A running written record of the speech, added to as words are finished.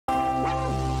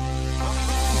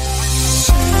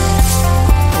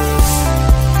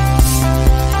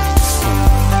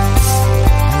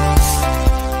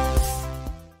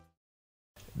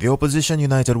The opposition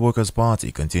United Workers'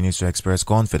 Party continues to express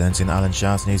confidence in Allen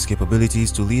Chastanet's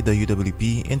capabilities to lead the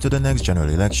UWP into the next general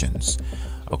elections.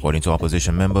 According to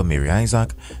opposition member Mary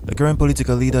Isaac, the current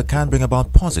political leader can bring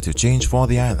about positive change for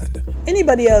the island.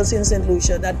 Anybody else in Saint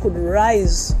Lucia that could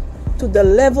rise to the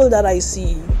level that I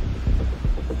see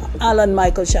Allen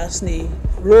Michael Chastanet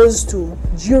rose to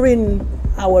during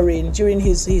our reign, during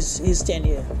his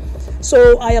tenure.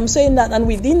 So I am saying that, and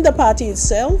within the party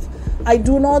itself, I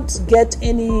do not get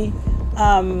any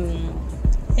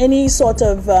sort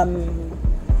of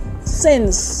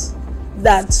sense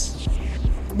that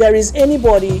there is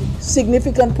anybody,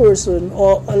 significant person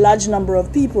or a large number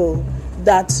of people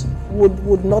that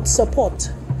would not support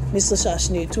Mr.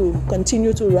 Chastanet to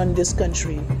continue to run this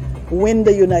country when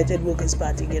the United Workers'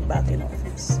 Party get back in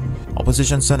office.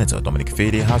 Opposition Senator Dominic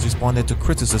Fede has responded to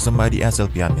criticism by the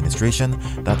SLP administration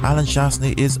that Allen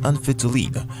Chastanet is unfit to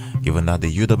lead, given that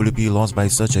the UWP lost by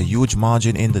such a huge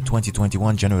margin in the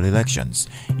 2021 general elections,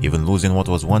 even losing what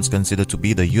was once considered to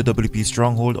be the UWP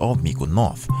stronghold of Mico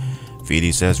North.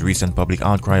 Fede says recent public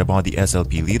outcry about the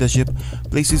SLP leadership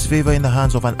places favor in the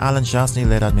hands of an Allen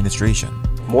Chastanet-led administration.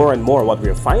 More and more what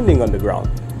we're finding on the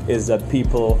ground is that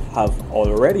people have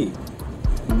already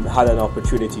had an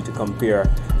opportunity to compare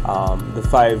the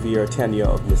 5-year tenure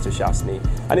of Mr. Chastanet.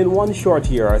 And in one short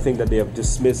year, I think that they have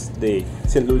dismissed the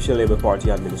Saint Lucia Labour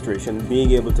Party administration,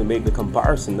 being able to make the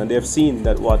comparison. And they've seen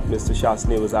that what Mr.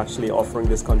 Chastanet was actually offering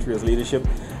this country as leadership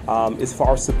is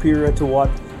far superior to what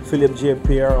Philip J.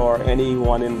 Pierre or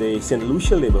anyone in the Saint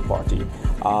Lucia Labour Party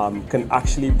can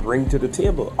actually bring to the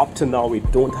table. Up to now, we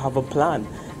don't have a plan.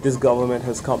 This government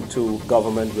has come to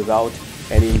government without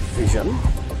any vision,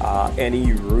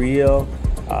 any real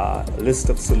list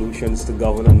of solutions to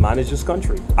govern and manage this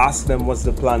country. Ask them what's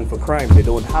the plan for crime, they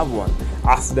don't have one.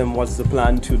 Ask them what's the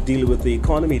plan to deal with the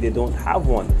economy, they don't have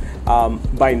one.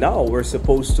 By now, we're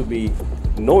supposed to be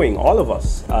knowing, all of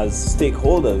us as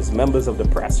stakeholders, members of the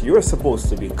press, you're supposed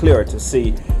to be clear to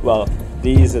see, well,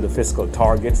 these are the fiscal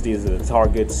targets, these are the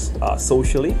targets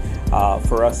socially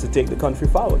for us to take the country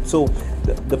forward. So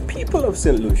the people of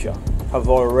Saint Lucia have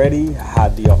already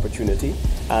had the opportunity,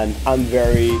 and I'm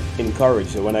very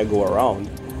encouraged that when I go around,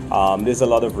 there's a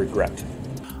lot of regret.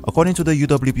 According to the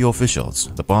UWP officials,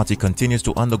 the party continues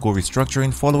to undergo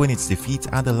restructuring following its defeat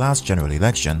at the last general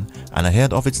election and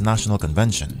ahead of its national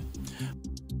convention.